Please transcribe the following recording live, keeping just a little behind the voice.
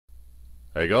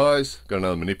Hey guys, got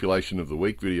another manipulation of the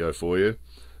week video for you.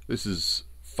 This is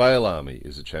Fail Army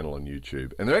is a channel on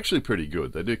YouTube, and they're actually pretty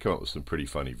good. They do come up with some pretty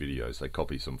funny videos. They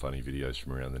copy some funny videos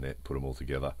from around the net, put them all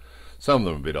together. Some of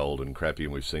them are a bit old and crappy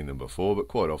and we've seen them before, but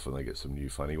quite often they get some new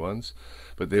funny ones.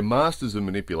 But they're masters of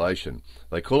manipulation.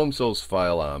 They call themselves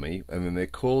Fail Army, and then they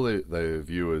call their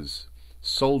viewers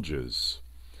soldiers.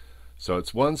 So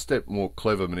it's one step more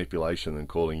clever manipulation than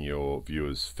calling your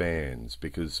viewers fans,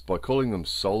 because by calling them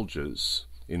soldiers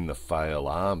in the Fail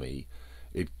Army,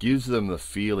 it gives them the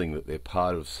feeling that they're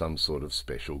part of some sort of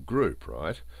special group,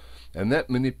 right? And that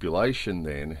manipulation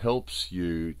then helps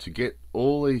you to get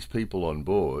all these people on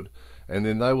board, and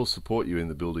then they will support you in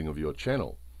the building of your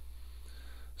channel.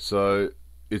 So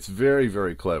it's very,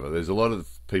 very clever. There's a lot of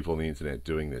people on the internet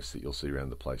doing this, that you'll see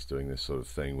around the place doing this sort of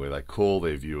thing, where they call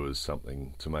their viewers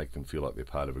something to make them feel like they're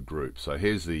part of a group. So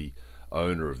here's the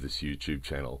owner of this YouTube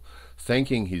channel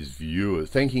thanking his viewers,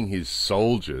 thanking his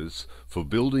soldiers for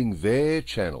building their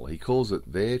channel. He calls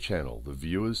it their channel, the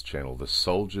viewers' channel, the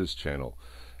soldiers' channel.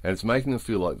 And it's making them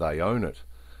feel like they own it,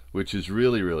 which is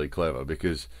really, really clever,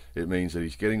 because it means that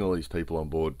he's getting all these people on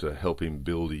board to help him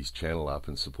build his channel up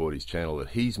and support his channel that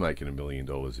he's making $1 million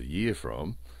a year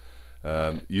from,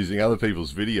 using other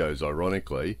people's videos,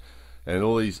 ironically. And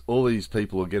all these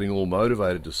people are getting all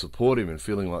motivated to support him and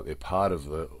feeling like they're part of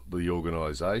the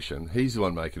organisation. He's the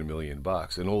one making $1 million,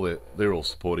 and they're all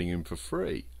supporting him for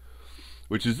free,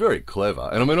 which is very clever.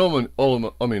 And I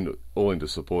mean, all into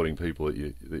supporting people that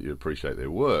you appreciate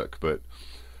their work, but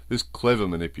this clever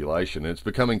manipulation, and it's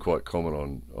becoming quite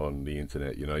common on the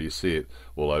internet. You know, you see it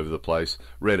all over the place.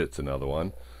 Reddit's another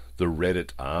one, the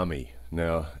Reddit Army.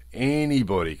 Now,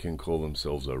 anybody can call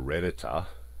themselves a Redditor,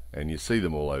 and you see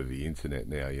them all over the internet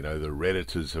now. You know, the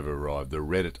Redditors have arrived, the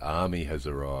Reddit Army has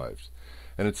arrived,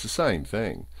 and it's the same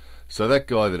thing. So that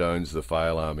guy that owns the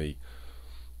Fail Army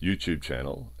YouTube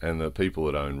channel and the people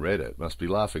that own Reddit must be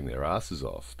laughing their asses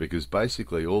off, because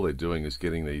basically all they're doing is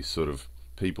getting these sort of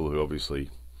people who obviously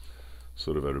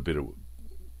sort of had a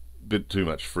bit too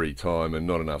much free time and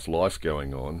not enough life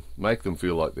going on, make them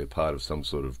feel like they're part of some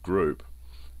sort of group,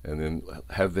 and then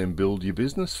have them build your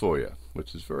business for you,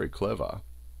 which is very clever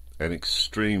and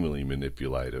extremely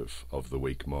manipulative of the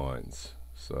weak minds.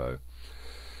 So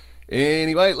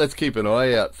anyway, let's keep an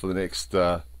eye out for the next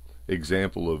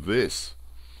example of this.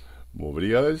 More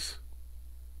videos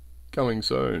coming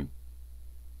soon.